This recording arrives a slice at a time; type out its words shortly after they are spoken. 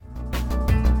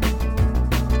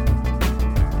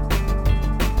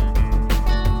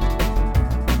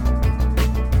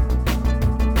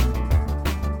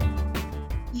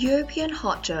European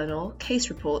Heart Journal Case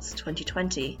Reports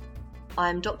 2020. I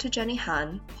am Dr. Jennie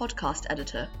Han, podcast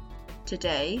editor.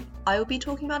 Today, I will be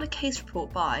talking about a case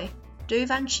report by Do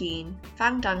Van Chien,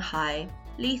 Phang Dang Hai,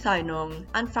 Lee Thai Nung,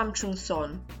 and Pham Trung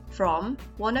Son from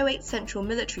 108 Central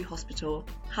Military Hospital,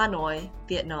 Hanoi,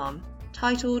 Vietnam,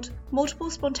 titled Multiple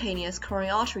Spontaneous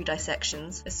Coronary Artery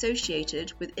Dissections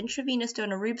Associated with Intravenous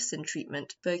Daunorubicin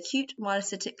Treatment for Acute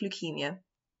Myelocytic Leukaemia,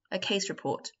 a case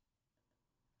report.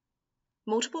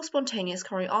 Multiple spontaneous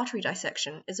coronary artery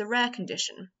dissection is a rare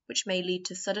condition which may lead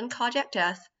to sudden cardiac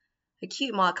death,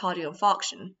 acute myocardial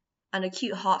infarction, and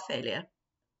acute heart failure.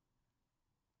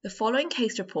 The following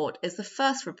case report is the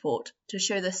first report to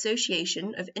show the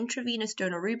association of intravenous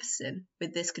daunorubicin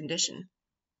with this condition.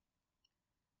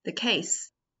 The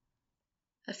case: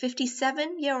 a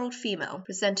 57-year-old female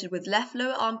presented with left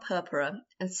lower arm purpura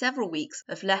and several weeks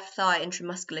of left thigh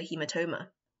intramuscular hematoma.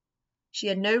 She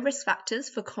had no risk factors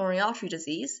for coronary artery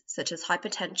disease such as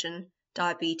hypertension,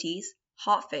 diabetes,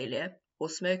 heart failure, or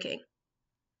smoking.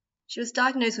 She was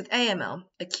diagnosed with AML,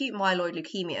 acute myeloid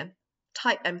leukemia,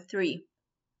 type M3,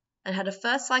 and had a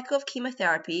first cycle of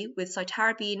chemotherapy with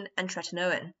cytarabine and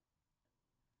tretinoin.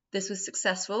 This was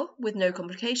successful with no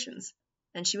complications,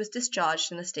 and she was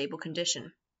discharged in a stable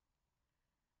condition.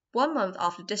 1 month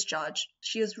after discharge,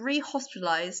 she was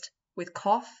re-hospitalized with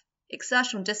cough,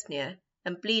 exertional dyspnea,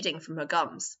 and bleeding from her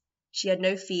gums. She had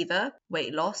no fever,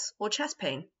 weight loss, or chest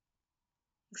pain.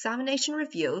 Examination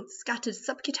revealed scattered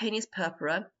subcutaneous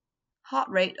purpura, heart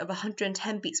rate of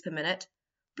 110 beats per minute,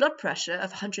 blood pressure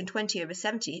of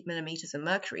 120/70 mm of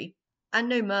mercury, and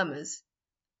no murmurs.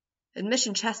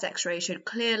 Admission chest x-ray showed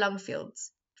clear lung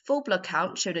fields. Full blood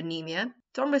count showed anemia,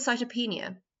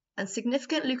 thrombocytopenia, and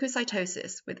significant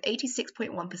leukocytosis with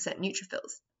 86.1%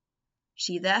 neutrophils.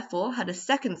 She therefore had a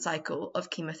second cycle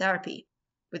of chemotherapy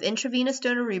with intravenous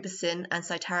daunorubicin and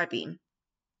cytarabine.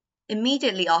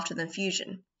 Immediately after the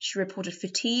infusion, she reported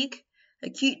fatigue,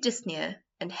 acute dyspnea,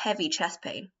 and heavy chest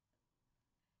pain.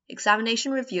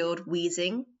 Examination revealed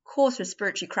wheezing, coarse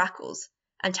respiratory crackles,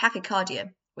 and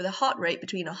tachycardia with a heart rate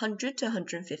between 100 to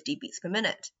 150 beats per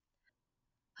minute.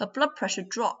 Her blood pressure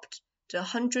dropped to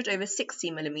 100/60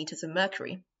 mm of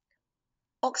mercury.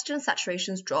 Oxygen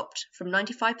saturations dropped from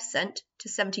 95% to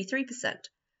 73%,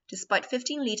 despite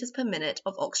 15 litres per minute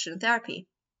of oxygen therapy.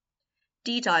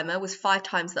 D-dimer was 5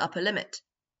 times the upper limit.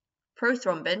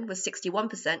 Prothrombin was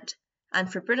 61%, and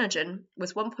fibrinogen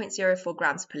was 1.04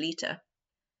 grams per litre.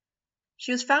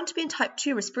 She was found to be in type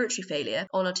 2 respiratory failure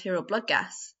on arterial blood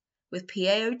gas, with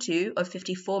PaO2 of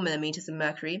 54 mm of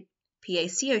mercury,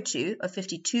 PaCO2 of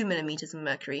 52 mm of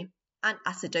mercury, and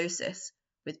acidosis,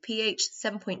 with pH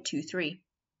 7.23.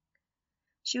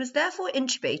 She was therefore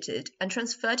intubated and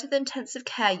transferred to the intensive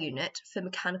care unit for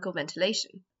mechanical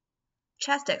ventilation.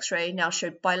 Chest x-ray now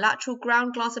showed bilateral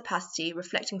ground glass opacity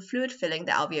reflecting fluid filling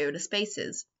the alveolar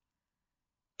spaces.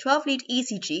 12-lead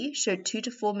ECG showed 2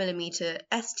 to 4 mm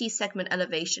ST segment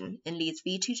elevation in leads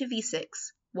V2 to V6,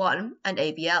 1, and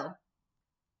ABL.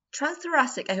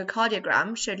 Transthoracic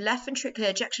echocardiogram showed left ventricular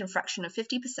ejection fraction of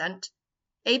 50%,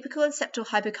 apical and septal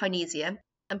hypokinesia,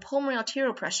 and pulmonary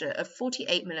arterial pressure of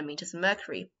 48 mm of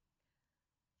mercury.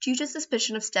 Due to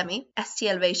suspicion of STEMI, ST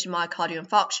elevation myocardial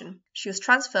infarction, she was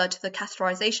transferred to the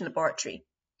catheterization laboratory.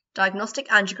 Diagnostic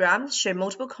angiograms showed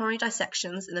multiple coronary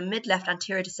dissections in the mid-left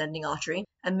anterior descending artery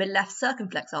and mid-left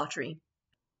circumflex artery.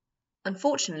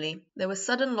 Unfortunately, there was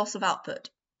sudden loss of output,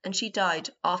 and she died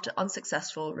after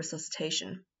unsuccessful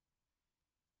resuscitation.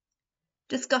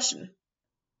 Discussion.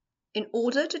 In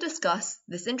order to discuss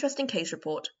this interesting case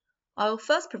report, I will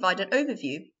first provide an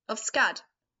overview of SCAD,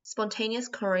 spontaneous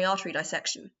coronary artery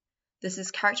dissection. This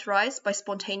is characterized by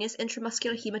spontaneous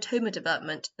intramuscular hematoma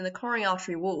development in the coronary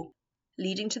artery wall,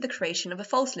 leading to the creation of a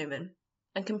false lumen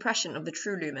and compression of the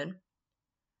true lumen.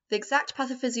 The exact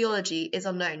pathophysiology is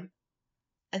unknown,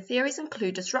 and theories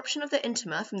include disruption of the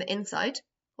intima from the inside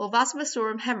or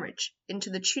vasovasorum hemorrhage into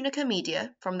the tunica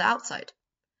media from the outside.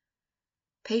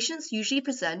 Patients usually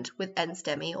present with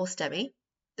NSTEMI or STEMI.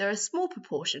 There are a small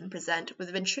proportion present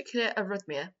with ventricular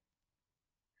arrhythmia.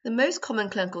 The most common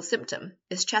clinical symptom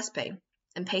is chest pain,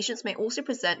 and patients may also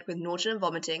present with nausea and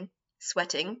vomiting,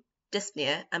 sweating,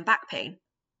 dyspnea, and back pain.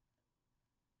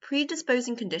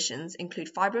 Predisposing conditions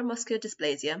include fibromuscular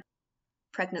dysplasia,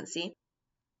 pregnancy,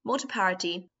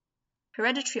 multiparity,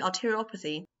 hereditary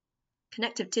arteriopathy,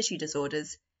 connective tissue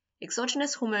disorders,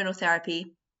 exogenous hormonal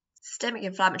therapy, systemic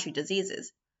inflammatory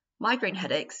diseases, migraine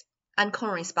headaches, and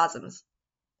coronary spasms.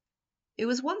 It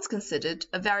was once considered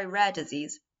a very rare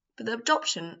disease, but the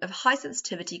adoption of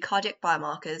high-sensitivity cardiac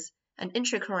biomarkers and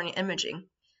intracoronary imaging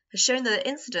has shown that the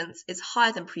incidence is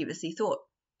higher than previously thought,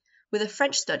 with a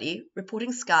French study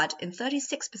reporting SCAD in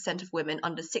 36% of women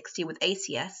under 60 with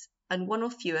ACS and one or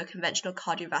fewer conventional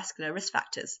cardiovascular risk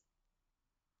factors.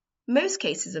 Most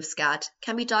cases of SCAD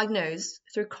can be diagnosed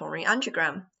through coronary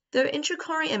angiogram, though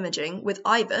intracoronary imaging with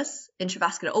IVUS,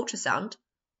 intravascular ultrasound,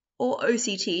 or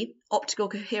OCT, optical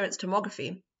coherence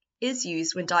tomography, is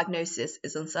used when diagnosis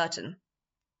is uncertain.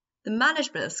 The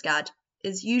management of SCAD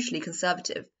is usually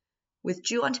conservative, with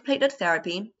dual antiplatelet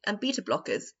therapy and beta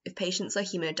blockers if patients are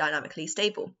hemodynamically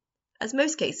stable, as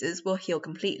most cases will heal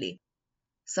completely.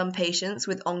 Some patients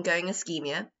with ongoing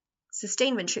ischemia,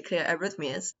 sustained ventricular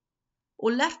arrhythmias,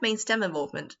 or left main stem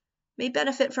involvement may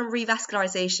benefit from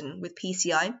revascularization with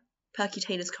PCI,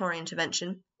 percutaneous coronary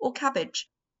intervention, or CABG,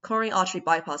 coronary artery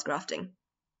bypass grafting.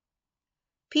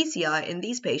 PCI in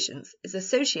these patients is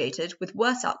associated with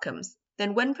worse outcomes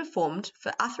than when performed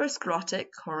for atherosclerotic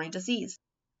coronary disease,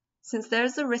 since there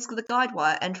is the risk of the guide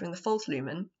wire entering the false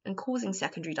lumen and causing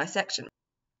secondary dissection.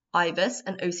 IVUS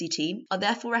and OCT are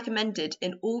therefore recommended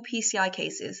in all PCI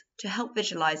cases to help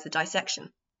visualize the dissection.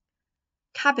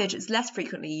 CABG is less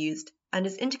frequently used and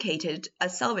is indicated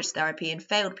as salvage therapy in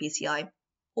failed PCI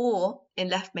or in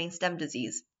left main stem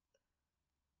disease.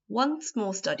 One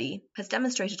small study has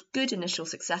demonstrated good initial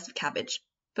success of CABG,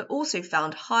 but also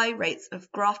found high rates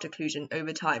of graft occlusion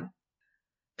over time.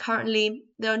 Currently,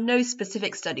 there are no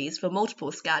specific studies for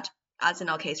multiple SCAD, as in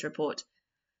our case report.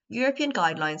 European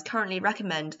guidelines currently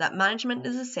recommend that management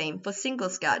is the same for single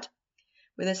SCAD,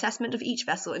 with assessment of each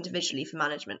vessel individually for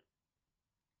management.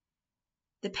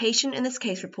 The patient in this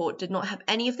case report did not have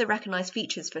any of the recognized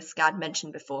features for SCAD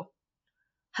mentioned before.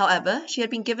 However, she had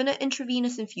been given an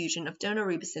intravenous infusion of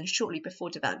daunorubicin shortly before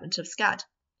development of SCAD.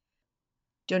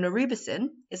 Daunorubicin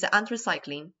is an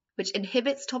anthracycline which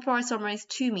inhibits topoisomerase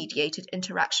II-mediated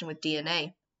interaction with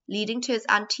DNA, leading to its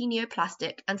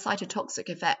antineoplastic and cytotoxic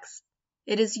effects.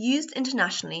 It is used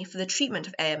internationally for the treatment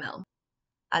of AML,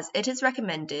 as it is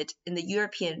recommended in the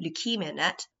European Leukaemia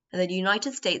Net and the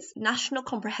United States National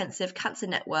Comprehensive Cancer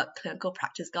Network Clinical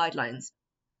Practice Guidelines.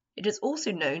 It is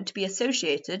also known to be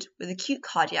associated with acute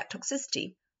cardiac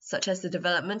toxicity, such as the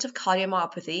development of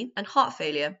cardiomyopathy and heart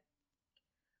failure.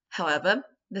 However,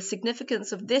 the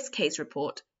significance of this case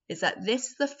report is that this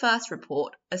is the first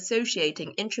report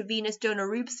associating intravenous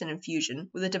daunorubicin infusion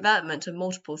with the development of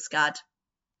multiple SCAD.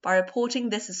 By reporting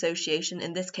this association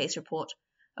in this case report,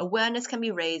 awareness can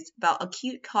be raised about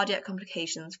acute cardiac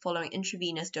complications following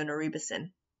intravenous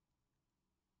daunorubicin.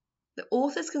 The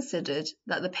authors considered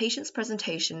that the patient's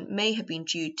presentation may have been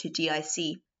due to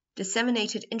DIC,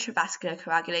 disseminated intravascular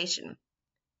coagulation,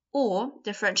 or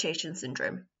differentiation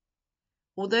syndrome.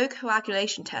 Although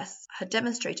coagulation tests had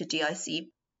demonstrated DIC,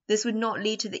 this would not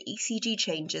lead to the ECG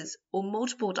changes or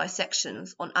multiple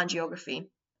dissections on angiography.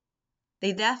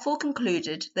 They therefore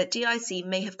concluded that DIC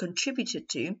may have contributed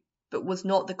to, but was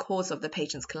not the cause of the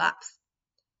patient's collapse.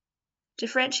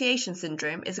 Differentiation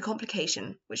syndrome is a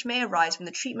complication which may arise from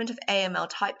the treatment of AML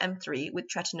type M3 with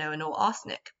tretinoin or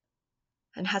arsenic,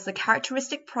 and has the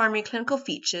characteristic primary clinical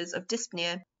features of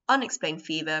dyspnea, unexplained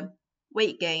fever,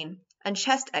 weight gain, and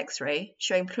chest X-ray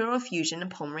showing pleural effusion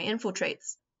and pulmonary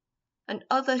infiltrates, and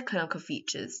other clinical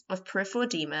features of peripheral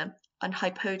edema and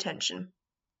hypotension.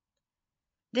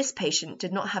 This patient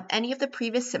did not have any of the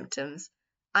previous symptoms,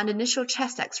 and initial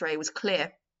chest X-ray was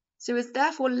clear, so is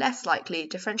therefore less likely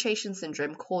differentiation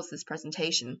syndrome caused this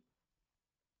presentation.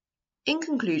 In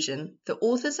conclusion, the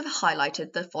authors have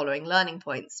highlighted the following learning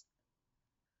points.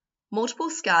 Multiple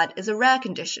SCAD is a rare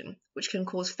condition which can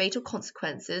cause fatal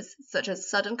consequences such as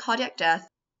sudden cardiac death,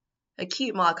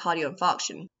 acute myocardial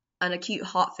infarction, and acute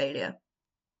heart failure.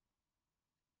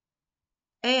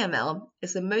 AML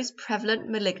is the most prevalent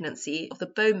malignancy of the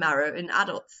bone marrow in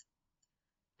adults,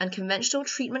 and conventional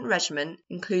treatment regimen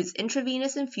includes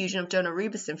intravenous infusion of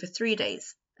daunorubicin for 3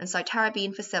 days and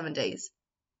cytarabine for 7 days.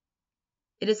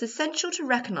 It is essential to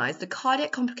recognize the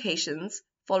cardiac complications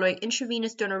following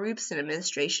intravenous daunorubicin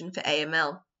administration for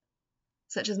AML,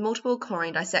 such as multiple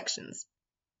coronary dissections.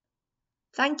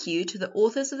 Thank you to the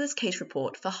authors of this case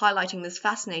report for highlighting this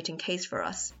fascinating case for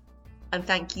us, and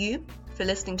thank you for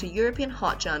listening to European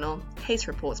Heart Journal Case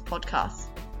Reports podcast.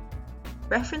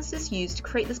 References used to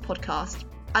create this podcast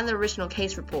and the original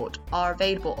case report are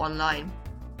available online.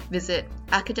 Visit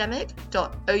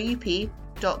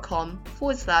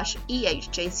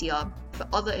academic.oup.com/ehjcr for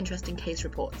other interesting case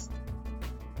reports.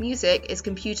 Music is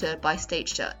Computer by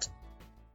Stage Shirt.